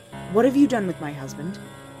What have you done with my husband?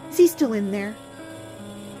 Is he still in there?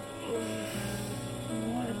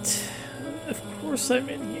 What? Of course I'm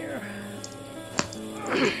in here.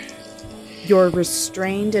 You're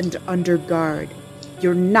restrained and under guard.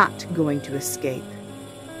 You're not going to escape.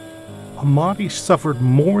 Amadi suffered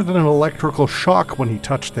more than an electrical shock when he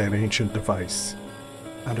touched that ancient device.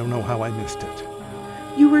 I don't know how I missed it.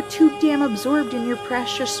 You were too damn absorbed in your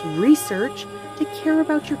precious research to care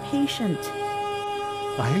about your patient.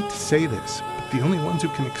 I hate to say this, but the only ones who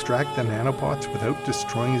can extract the nanobots without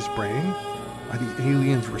destroying his brain are the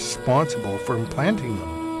aliens responsible for implanting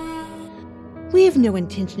them. We have no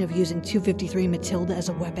intention of using 253 Matilda as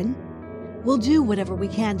a weapon. We'll do whatever we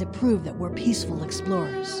can to prove that we're peaceful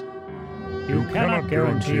explorers. You cannot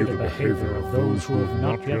guarantee the behavior of those who have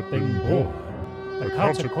not yet been born. The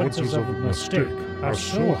consequences of a mistake are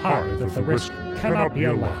so high that the risk cannot be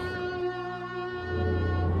allowed.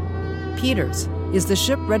 Peters, is the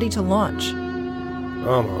ship ready to launch?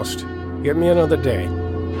 Almost. Give me another day.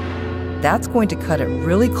 That's going to cut it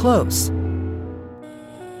really close.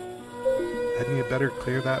 Hadn't you better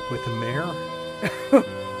clear that with the mayor?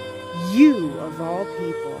 You, of all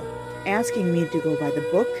people, asking me to go by the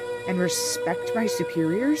book and respect my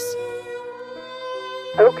superiors?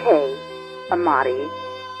 Okay, Amadi,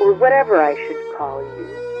 or whatever I should call you.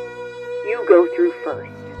 You go through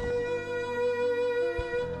first.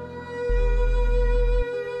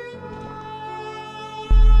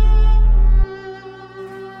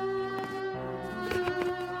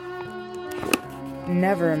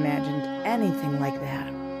 Never imagined anything like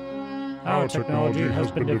that. Our technology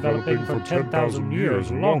has been developing for 10,000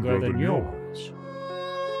 years longer than yours.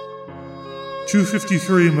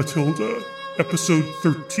 253 Matilda, Episode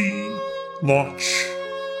 13, Launch.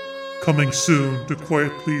 Coming soon to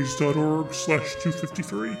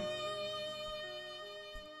quietplease.org/253.